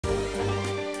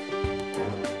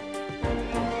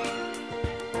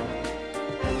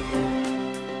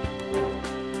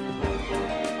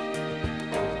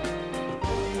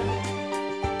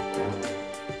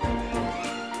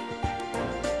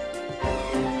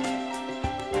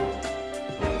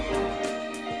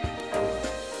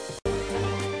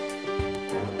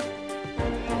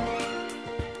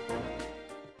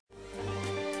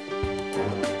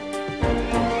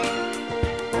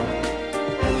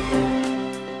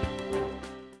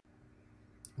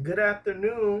Good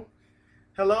afternoon.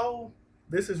 Hello,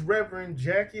 this is Reverend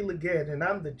Jackie Leggett, and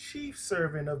I'm the chief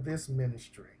servant of this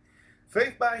ministry.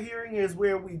 Faith by Hearing is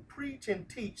where we preach and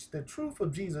teach the truth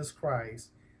of Jesus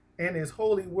Christ and His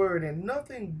holy word, and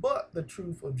nothing but the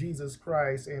truth of Jesus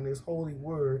Christ and His holy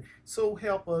word. So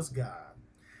help us, God.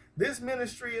 This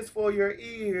ministry is for your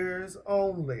ears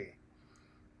only.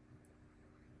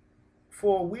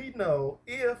 For we know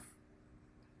if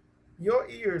your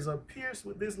ears are pierced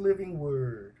with this living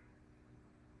word,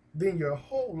 then your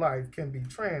whole life can be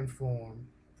transformed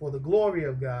for the glory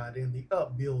of God and the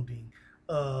upbuilding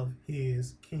of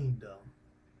His kingdom.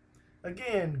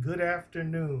 Again, good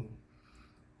afternoon.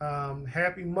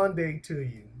 Happy Monday to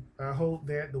you. I hope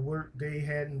that the work day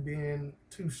hadn't been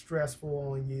too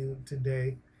stressful on you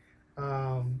today.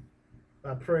 Um,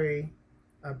 I pray,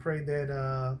 I pray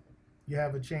that you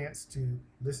have a chance to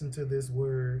listen to this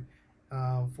word,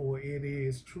 for it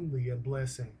is truly a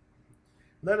blessing.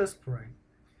 Let us pray.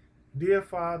 Dear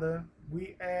Father,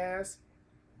 we ask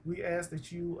that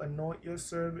you anoint your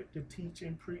servant to teach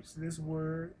and preach this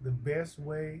word the best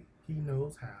way he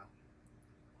knows how.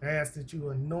 I ask that you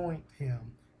anoint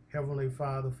him, Heavenly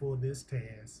Father, for this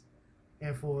task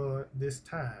and for this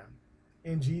time.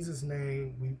 In Jesus'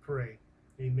 name we pray.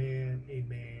 Amen,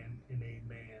 amen, and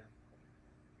amen.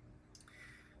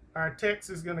 Our text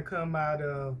is going to come out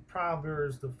of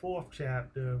Proverbs, the fourth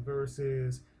chapter,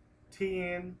 verses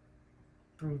 10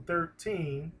 through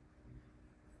 13.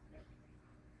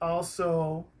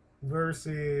 Also,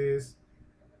 verses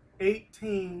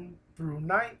 18 through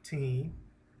 19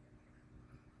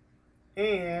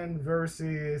 and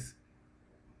verses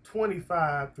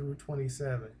 25 through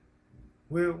 27.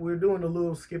 We're doing a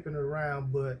little skipping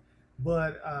around, but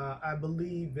I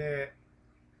believe that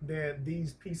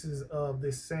these pieces of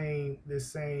this same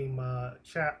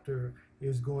chapter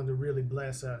is going to really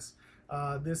bless us.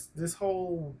 This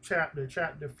whole chapter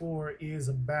 4, is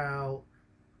about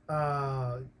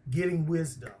getting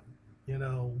wisdom.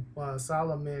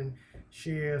 Solomon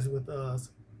shares with us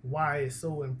why it's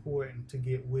so important to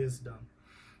get wisdom.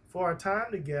 For our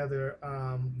time together,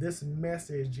 this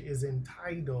message is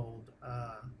entitled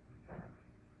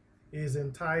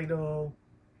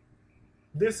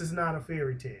 "This is not a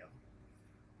fairy tale."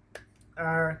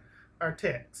 Our our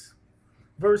text,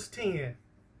 verse 10.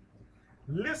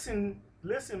 Listen,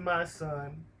 my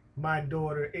son, my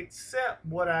daughter, accept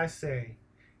what I say,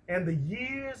 and the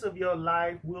years of your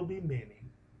life will be many.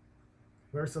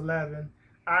 Verse 11,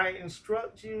 I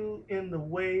instruct you in the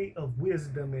way of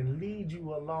wisdom and lead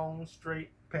you along straight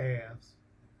paths.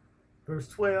 Verse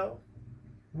 12,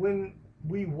 when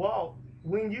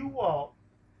when you walk,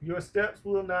 your steps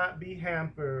will not be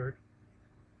hampered.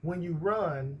 When you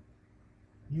run,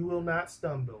 you will not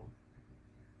stumble.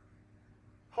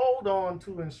 Hold on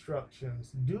to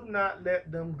instructions. Do not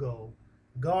let them go.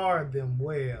 Guard them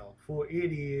well, for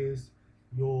it is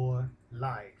your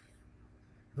life.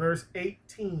 Verse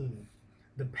 18.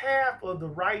 The path of the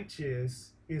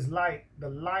righteous is like the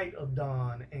light of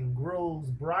dawn and grows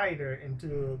brighter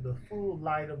into the full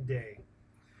light of day.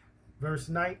 Verse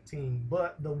 19.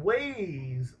 But the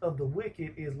ways of the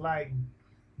wicked is like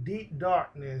deep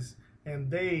darkness, and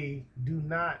they do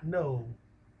not know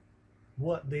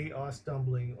what they are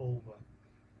stumbling over.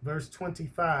 Verse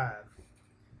 25.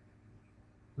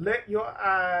 Let your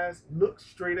eyes look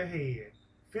straight ahead.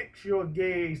 Fix your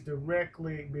gaze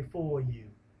directly before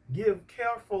you. Give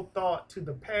careful thought to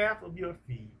the path of your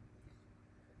feet,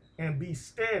 and be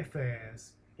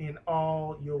steadfast in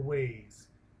all your ways.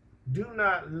 Do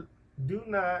not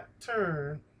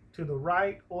turn to the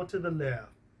right or to the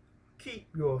left.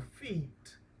 Keep your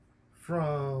feet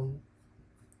from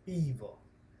evil.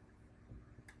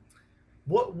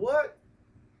 What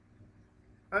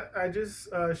I just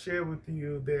shared with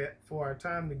you that for our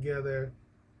time together,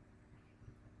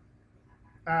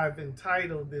 I've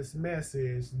entitled this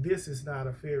message, This is Not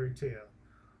a Fairy Tale.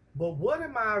 But what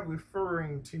am I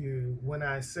referring to when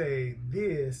I say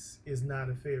this is not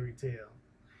a fairy tale?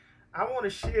 I want to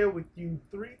share with you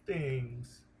three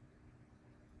things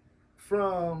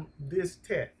from this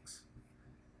text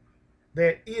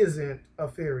that isn't a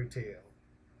fairy tale.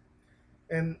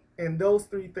 And those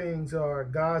three things are: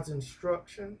 God's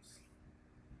instructions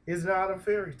is not a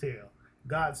fairy tale.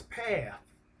 God's path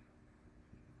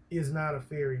is not a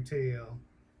fairy tale.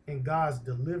 And God's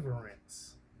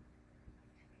deliverance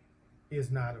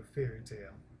is not a fairy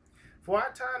tale. For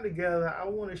our time together, I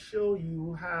want to show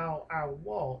you how our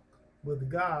walk with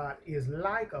God is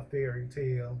like a fairy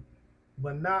tale,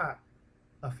 but not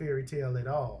a fairy tale at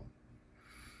all.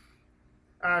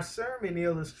 Our sermon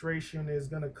illustration is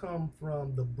going to come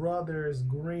from the Brothers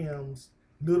Grimm's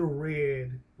Little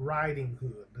Red Riding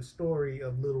Hood, the story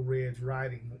of Little Red's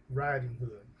Riding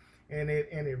Hood. And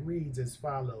it reads as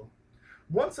follows.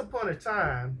 Once upon a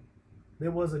time,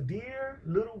 there was a dear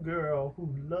little girl who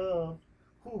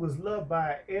was loved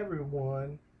by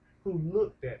everyone who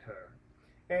looked at her,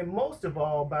 and most of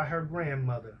all by her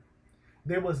grandmother.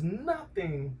 There was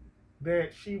nothing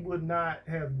that she would not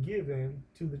have given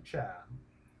to the child.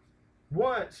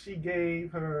 Once she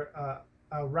gave her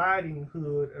a riding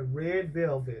hood of red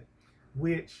velvet,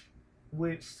 which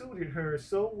suited her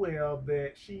so well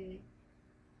that she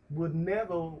would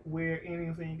never wear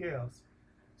anything else.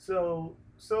 So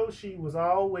she was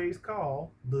always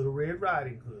called Little Red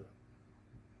Riding Hood.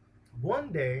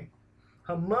 One day,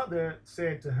 her mother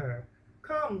said to her,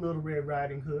 "Come, Little Red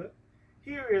Riding Hood,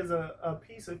 here is a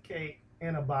piece of cake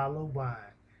and a bottle of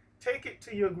wine. Take it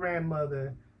to your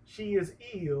grandmother. She is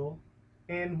ill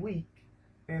and weak,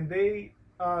 and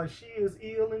she is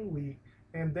ill and weak,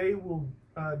 and they will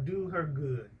do her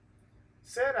good.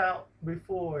 Set out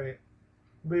before it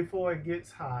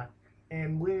gets hot,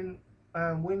 and when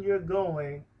you're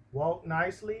going, walk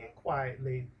nicely and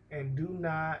quietly, and do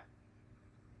not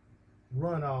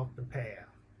run off the path."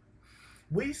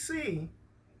 We see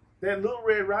that Little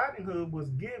Red Riding Hood was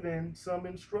given some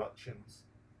instructions.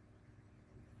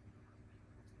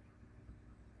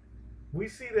 We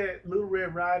see that Little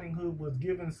Red Riding Hood was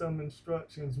given some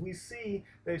instructions. We see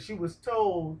that she was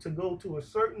told to go to a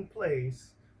certain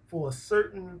place for a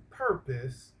certain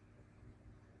purpose,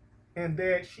 and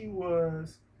that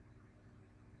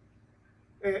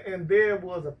and there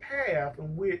was a path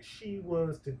in which she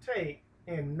was to take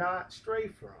and not stray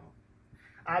from.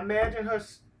 I imagine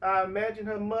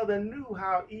her mother knew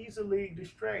how easily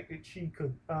distracted she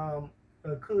could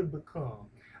become.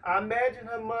 I imagine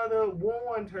her mother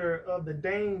warned her of the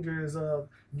dangers of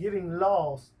getting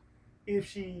lost if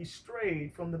she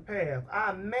strayed from the path.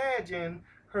 I imagine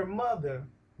her mother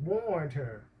warned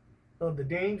her of the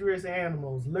dangerous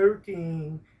animals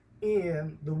lurking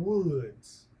in the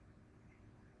woods,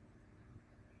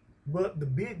 but the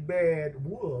big bad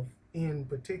wolf in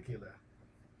particular.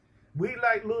 We,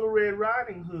 like Little Red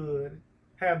Riding Hood,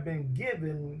 have been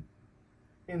given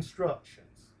instructions.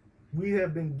 We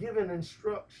have been given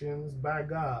instructions by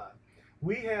God.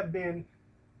 We have been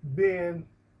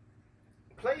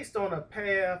placed on a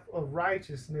path of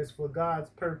righteousness for God's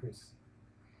purpose.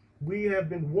 We have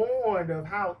been warned of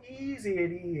how easy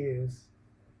it is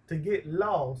to get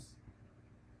lost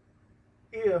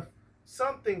if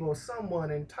something or someone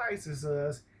entices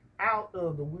us out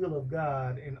of the will of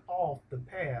God and off the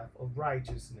path of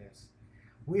righteousness.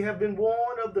 We have been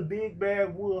warned of the big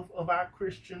bad wolf of our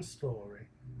Christian story.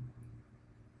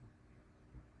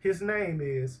 His name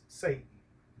is Satan.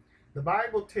 The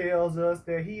Bible tells us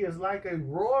that he is like a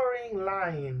roaring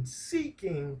lion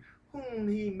seeking whom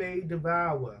he may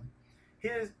devour.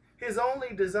 His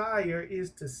only desire is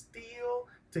to steal,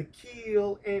 to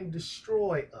kill, and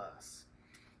destroy us.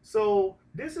 So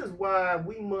this is why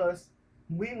we must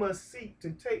seek to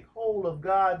take hold of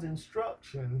God's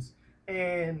instructions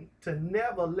and to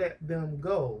never let them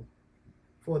go,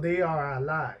 for they are our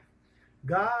life.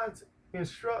 God's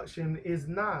instructions is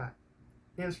not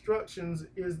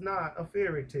a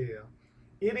fairy tale.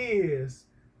 It is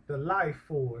the life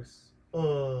force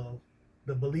of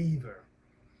the believer.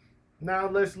 Now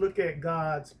let's look at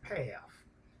God's path.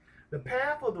 The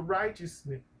path of the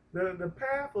righteousness, the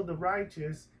path of the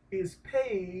righteous is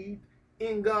paved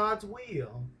in God's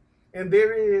will. And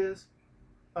there is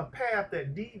a path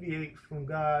that deviates from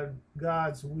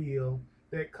God's will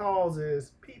that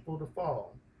causes people to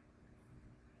fall.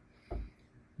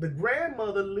 The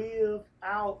grandmother lived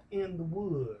out in the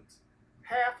woods,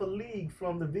 half a league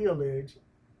from the village,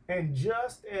 and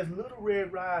just as Little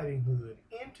Red Riding Hood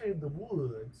entered the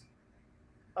woods,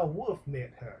 a wolf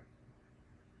met her.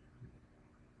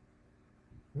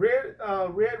 Red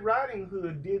Riding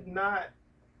Hood did not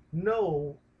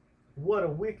know what a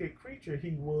wicked creature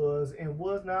he was and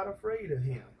was not afraid of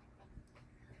him.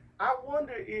 I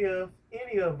wonder if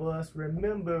any of us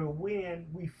remember when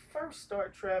we first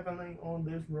start traveling on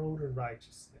this road of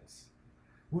righteousness.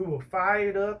 We were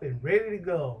fired up and ready to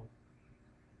go.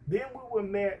 Then we were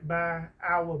met by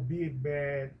our big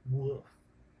bad wolf.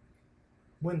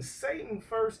 When Satan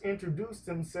first introduced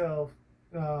himself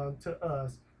to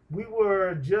us, we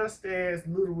were just as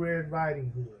Little Red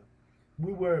Riding Hood.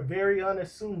 We were very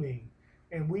unassuming,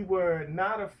 and we were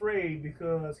not afraid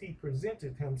because he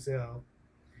presented himself.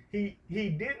 He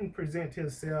didn't present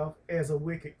himself as a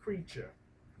wicked creature.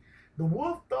 The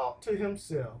wolf thought to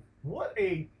himself, what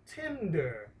a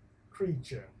tender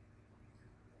creature.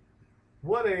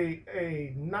 What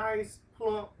a nice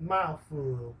plump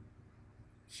mouthful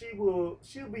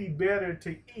she'll be better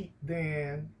to eat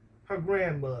than her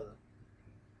grandmother.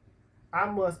 I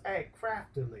must act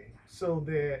craftily so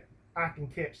that I can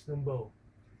catch them both.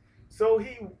 So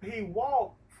he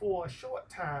walked for a short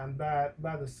time by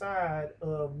the side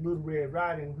of Little Red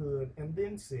Riding Hood and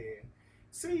then said,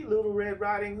 "See, Little Red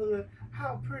Riding Hood,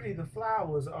 how pretty the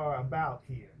flowers are about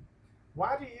here.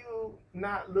 Why do you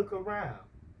not look around?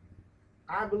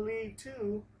 I believe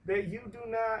too that you do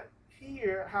not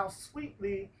hear how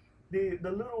sweetly the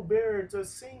little birds are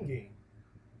singing.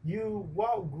 You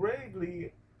walk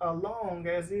gravely along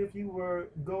as if you were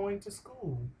going to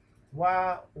school,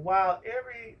 while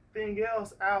everything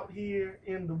else out here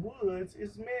in the woods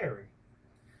is merry."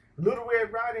 Little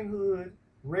Red Riding Hood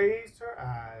raised her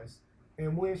eyes,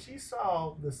 and when she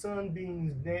saw the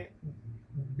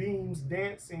beams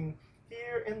dancing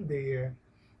here and there,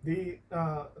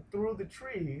 through the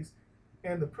trees,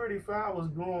 and the pretty flowers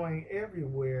growing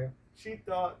everywhere, she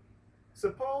thought,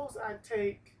 "Suppose I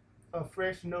take a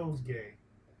fresh nosegay.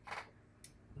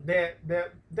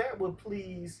 That would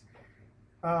please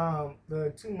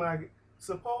the to my.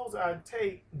 Suppose I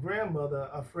take grandmother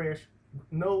a fresh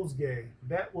nosegay.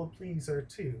 That will please her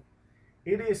too.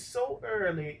 It is so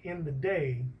early in the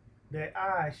day that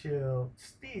I shall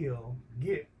still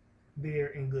get there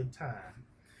in good time."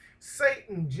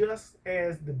 Satan, just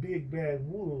as the big bad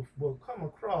wolf, will come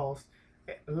across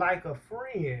like a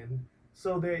friend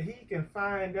so that he can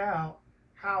find out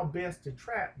how best to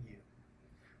trap you.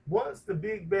 Once the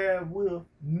big bad wolf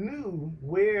knew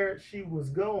where she was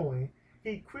going,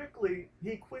 he quickly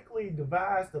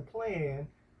devised a plan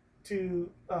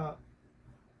to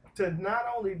not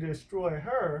only destroy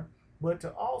her, but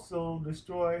to also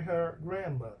destroy her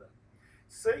grandmother.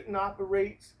 Satan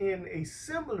operates in a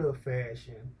similar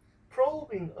fashion,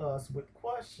 probing us with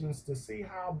questions to see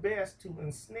how best to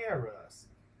ensnare us.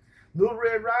 Little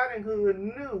Red Riding Hood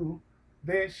knew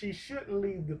that she shouldn't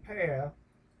leave the path,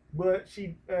 but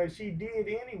she did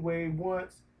anyway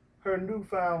once her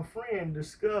newfound friend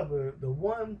discovered the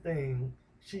one thing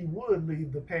she would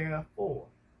leave the path for.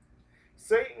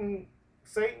 Satan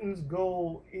Satan's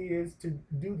goal is to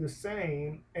do the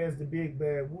same as the big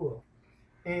bad wolf,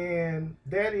 and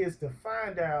that is to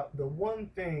find out the one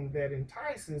thing that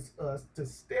entices us to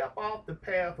step off the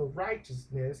path of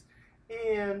righteousness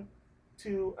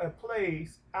into a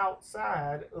place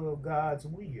outside of God's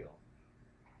will.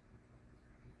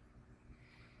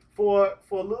 For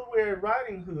Little Red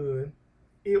Riding Hood,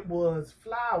 it was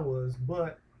flowers,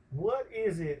 but what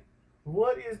is it?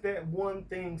 What is that one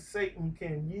thing Satan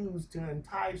can use to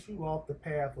entice you off the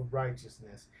path of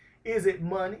righteousness? Is it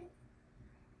money?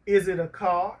 Is it a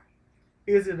car?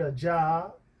 Is it a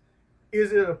job?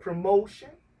 Is it a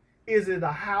promotion? Is it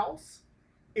a house?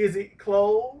 Is it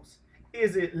clothes?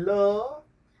 Is it love?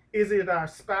 Is it our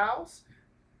spouse?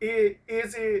 Is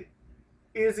it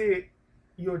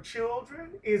your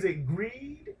children? Is it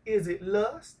greed? Is it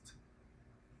lust?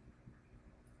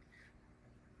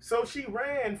 So she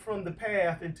ran from the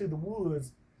path into the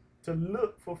woods to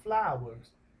look for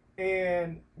flowers,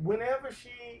 and whenever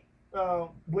she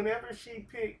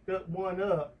picked up one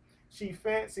up, she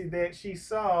fancied that she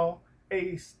saw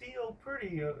a still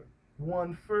prettier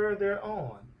one further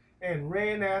on, and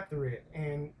ran after it,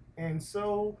 and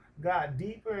so got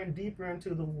deeper and deeper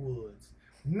into the woods.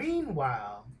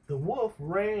 Meanwhile, the wolf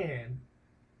ran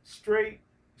straight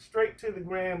straight to the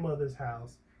grandmother's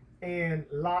house and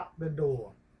locked the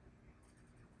door.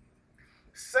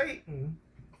 Satan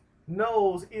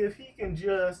knows if he can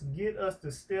just get us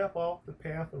to step off the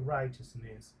path of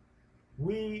righteousness,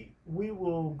 we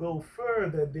will go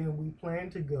further than we plan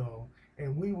to go,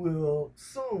 and we will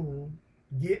soon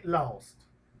get lost.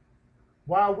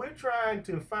 While we're trying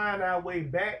to find our way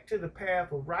back to the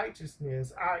path of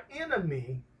righteousness, our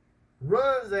enemy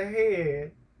runs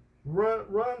ahead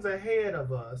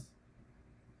of us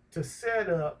to set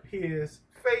up his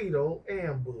fatal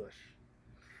ambush.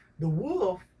 The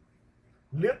wolf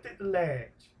lifted the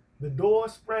latch. The door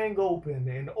sprang open,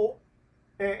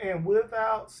 and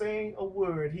without saying a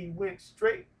word, he went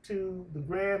straight to the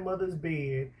grandmother's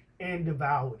bed and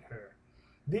devoured her.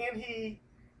 Then he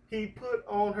put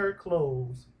on her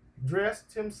clothes,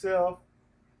 dressed himself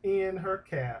in her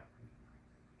cap,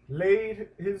 laid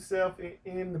himself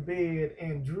in the bed,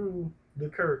 and drew the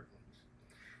curtains.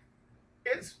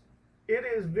 It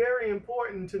is very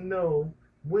important to know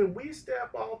when we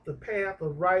step off the path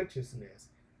of righteousness,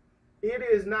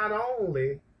 it not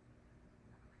only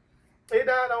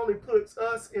puts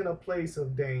us in a place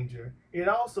of danger, it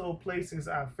also places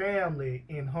our family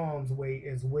in harm's way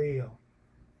as well.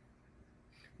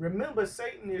 Remember,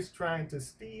 Satan is trying to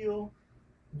steal,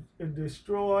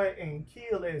 destroy and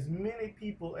kill as many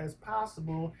people as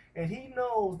possible, and he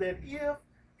knows that if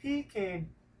he can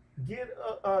get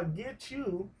us,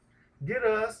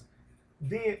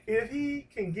 then if he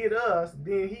can get us,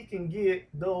 then he can get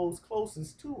those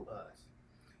closest to us.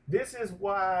 This is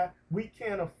why we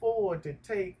can't afford to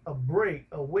take a break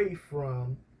away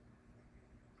from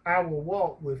our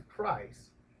walk with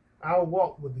Christ, our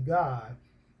walk with God,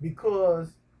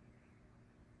 because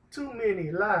too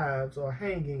many lives are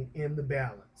hanging in the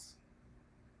balance.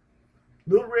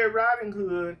 Little Red Riding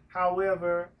Hood,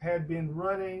 however, had been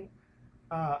running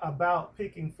about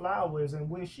picking flowers, and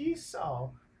when she saw,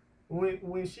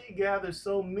 when she gathered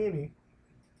so many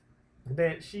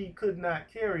that she could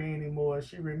not carry anymore,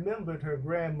 she remembered her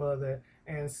grandmother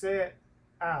and set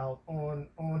out on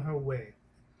her way.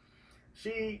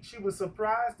 She was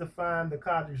surprised to find the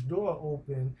cottage door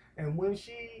open, and when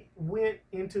she went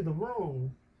into the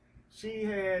room, she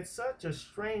had such a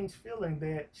strange feeling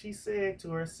that she said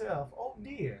to herself, "Oh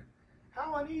dear,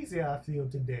 how uneasy I feel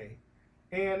today."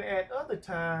 And at other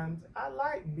times, I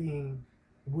like being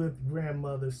with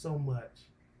grandmother so much.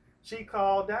 She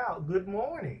called out, "Good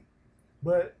morning,"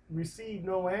 but received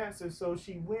no answer, so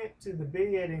she went to the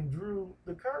bed and drew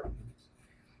the curtains.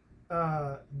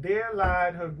 There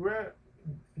lied her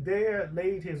there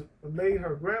laid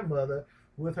her grandmother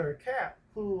with her cap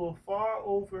pulled far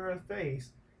over her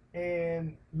face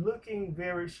and looking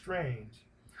very strange.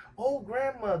 "Oh,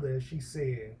 grandmother," she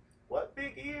said, "what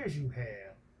big ears you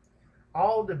have."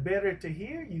 "All the better to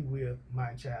hear you with,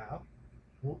 my child,"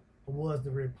 was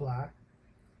the reply.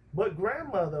 "But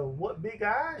grandmother, what big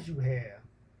eyes you have,"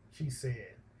 she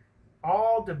said.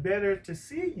 "All the better to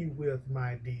see you with,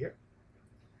 my dear."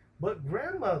 "But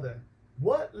grandmother,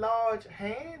 what large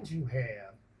hands you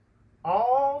have,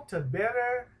 all the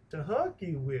better to hug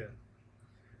you with."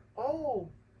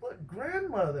 "Oh, but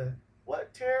grandmother,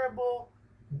 what terrible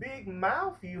big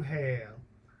mouth you have,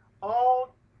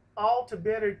 all all the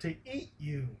better to eat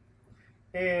you."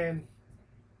 And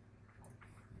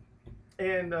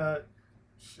and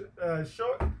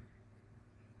short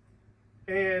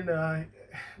and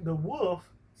the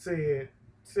wolf said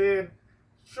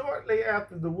shortly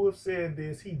after the wolf said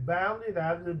this, he bounded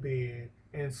out of the bed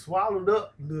and swallowed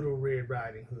up Little Red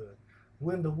Riding Hood.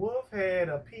 When the wolf had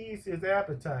appeased his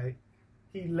appetite,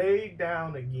 he laid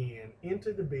down again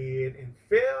into the bed and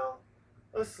fell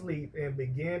asleep and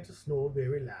began to snore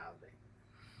very loudly.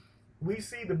 We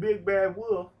see the big bad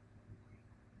wolf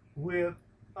with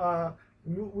uh,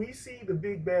 we see the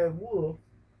big bad wolf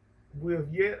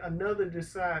with yet another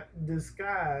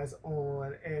disguise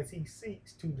on as he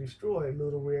seeks to destroy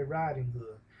Little Red Riding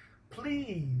Hood.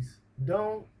 Please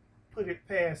don't put it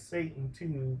past Satan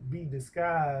to be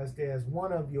disguised as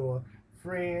one of your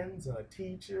friends, a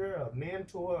teacher, a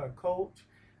mentor, a coach,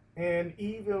 and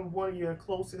even one of your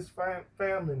closest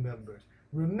family members.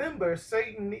 Remember,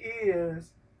 Satan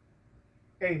is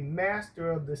a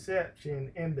master of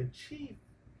deception and the chief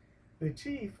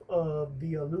of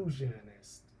the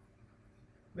illusionists.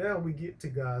 Now we get to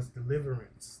God's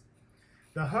deliverance.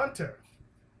 The hunter,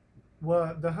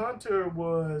 the hunter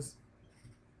was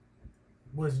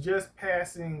just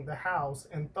passing the house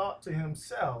and thought to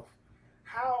himself,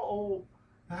 how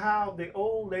the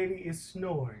old lady is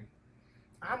snoring.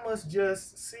 I must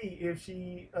just see if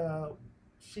she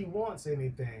wants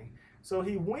anything. So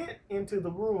he went into the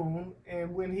room,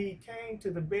 and when he came to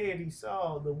the bed, he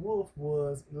saw the wolf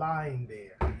was lying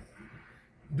there.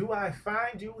 "Do I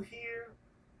find you here?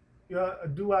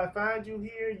 Do I find you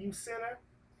here, you sinner?"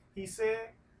 he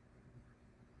said.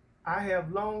 "I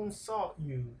have long sought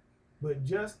you." But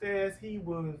just as he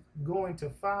was going to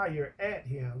fire at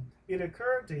him, it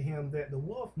occurred to him that the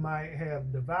wolf might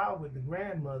have devoured the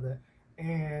grandmother,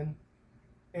 and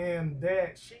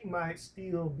that she might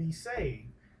still be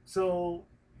saved. So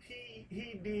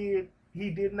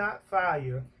he did not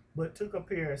fire, but took a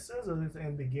pair of scissors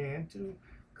and began to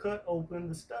cut open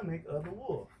the stomach of the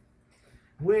wolf.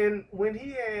 When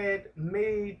he had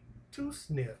made two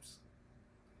snips,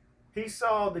 he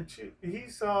saw the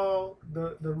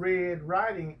red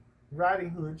riding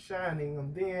hood shining,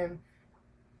 and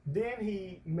then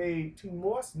he made two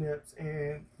more snips,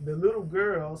 and the little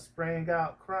girl sprang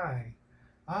out crying,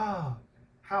 "Ah,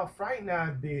 how frightened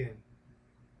I've been!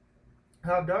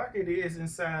 How dark it is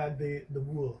inside the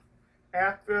wolf."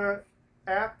 After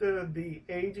after the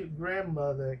aged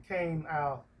grandmother came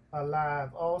out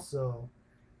alive also,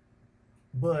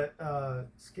 but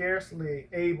scarcely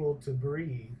able to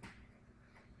breathe.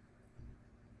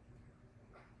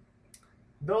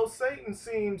 Though Satan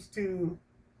seems to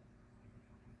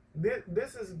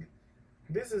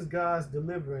this is God's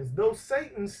deliverance. Though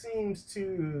Satan seems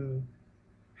to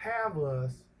have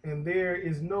us and there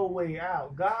is no way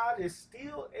out, God is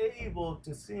still able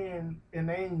to send an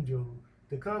angel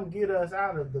to come get us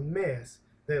out of the mess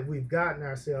that we've gotten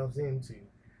ourselves into.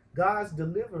 God's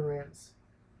deliverance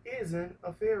isn't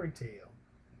a fairy tale.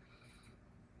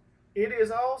 It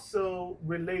is also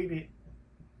related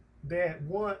that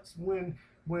once when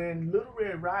Little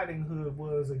Red Riding Hood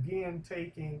was again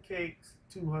taking cakes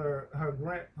to her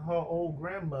old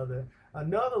grandmother,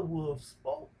 another wolf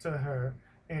spoke to her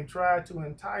and tried to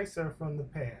entice her from the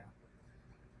path.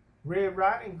 Red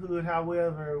Riding Hood,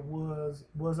 however,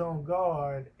 was on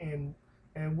guard and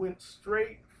went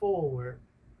straight forward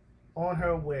on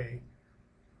her way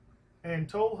and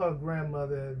told her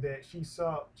grandmother that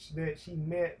she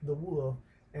met the wolf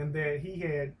and that he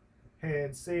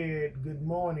had said good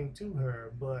morning to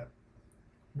her, but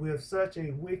with such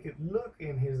a wicked look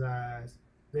in his eyes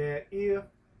that if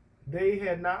they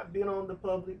had not been on the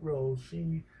public road,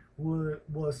 she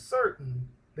was certain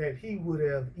that he would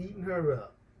have eaten her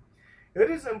up. It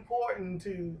is important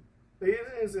to it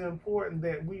is important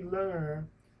that we learn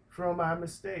from our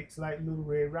mistakes like Little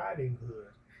Red Riding Hood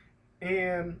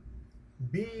and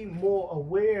be more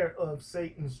aware of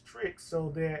Satan's tricks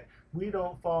so that we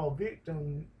don't fall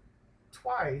victim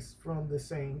twice from the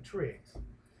same tricks.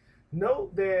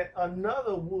 Note that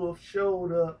another wolf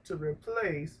showed up to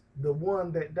replace the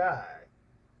one that died.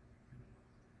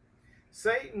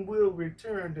 Satan will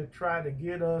return to try to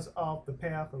get us off the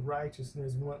path of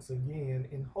righteousness once again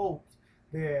in hopes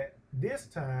that this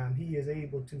time he is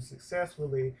able to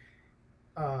successfully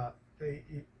uh,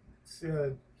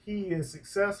 he is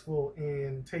successful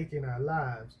in taking our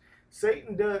lives.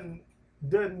 Satan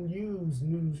doesn't use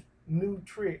new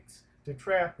tricks to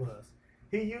trap us.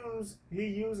 He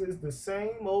uses the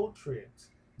same old tricks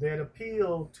that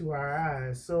appeal to our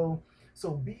eyes. So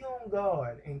be on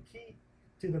guard and keep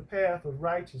to the path of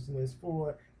righteousness,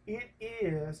 for it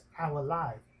is our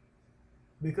life.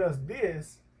 Because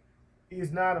this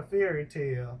is not a fairy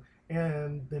tale,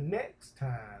 and the next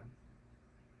time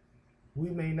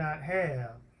we may not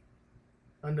have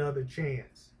another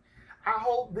chance. I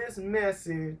hope this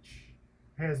message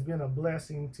has been a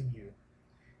blessing to you.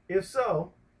 If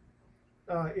so,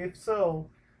 if so,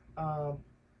 um,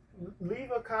 leave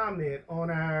a comment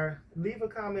on our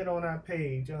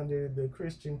page under the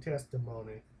Christian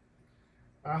testimony.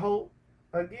 I hope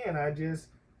I just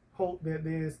hope that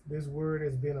this word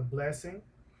has been a blessing,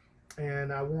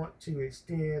 and I now want to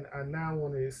extend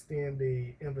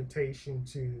the invitation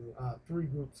to three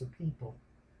groups of people.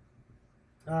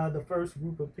 The first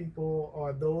group of people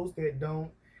are those that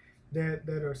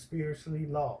are spiritually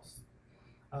lost.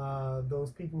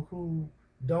 Those people who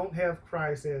don't have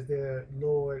Christ as their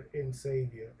Lord and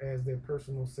Savior, as their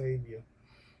personal Savior.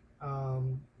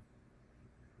 Um,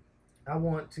 I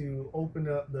want to open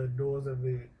up the doors of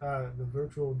the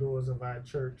virtual doors of our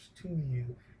church to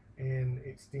you and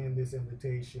extend this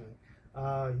invitation.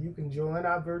 You can join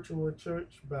our virtual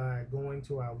church by going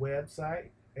to our website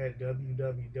at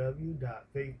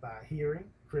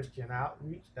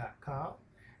www.faithbyhearingchristianoutreach.com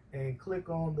and click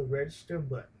on the register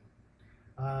button.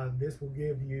 This will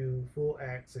give you full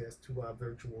access to our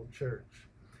virtual church.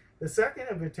 The second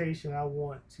invitation I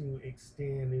want to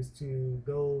extend is to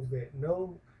those that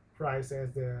know Christ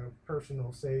as their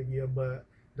personal Savior but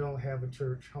don't have a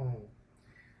church home.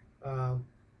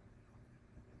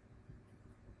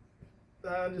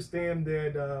 I understand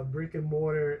that brick and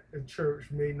mortar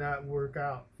church may not work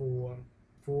out for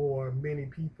many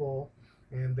people,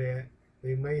 and that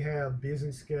they may have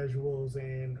busy schedules,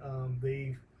 and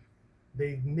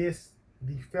they've missed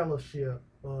the fellowship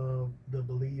of the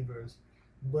believers.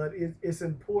 But it's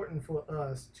important for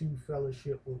us to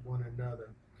fellowship with one another.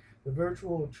 The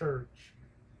virtual church,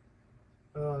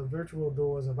 virtual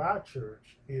doors of our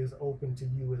church is open to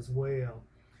you as well.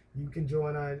 You can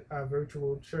join our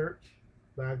virtual church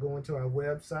by going to our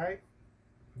website,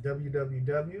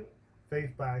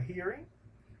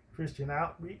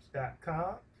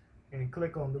 www.faithbyhearingchristianoutreach.com, and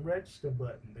click on the register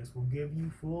button. This will give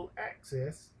you full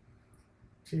access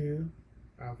to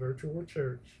our virtual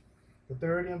church. The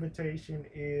third invitation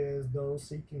is those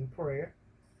seeking prayer.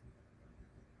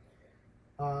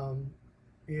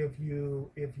 If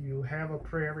you have a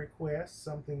prayer request,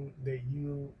 something that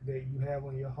you have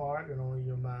on your heart and on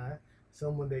your mind,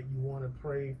 someone that you want to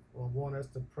pray or want us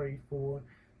to pray for,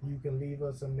 you can leave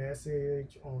us a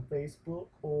message on Facebook,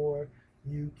 or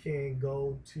you can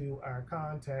go to our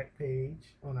contact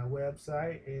page on our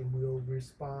website and we'll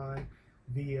respond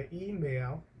via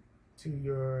email to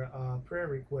your prayer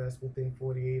request within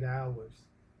 48 hours.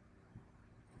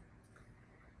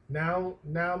 Now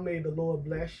may the Lord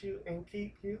bless you and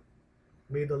keep you.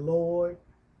 May the Lord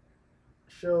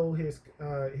show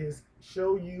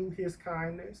you his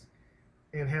kindness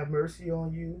and have mercy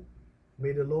on you.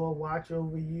 May the Lord watch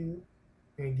over you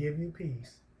and give you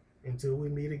peace until we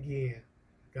meet again.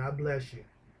 God bless you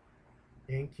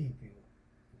and keep you.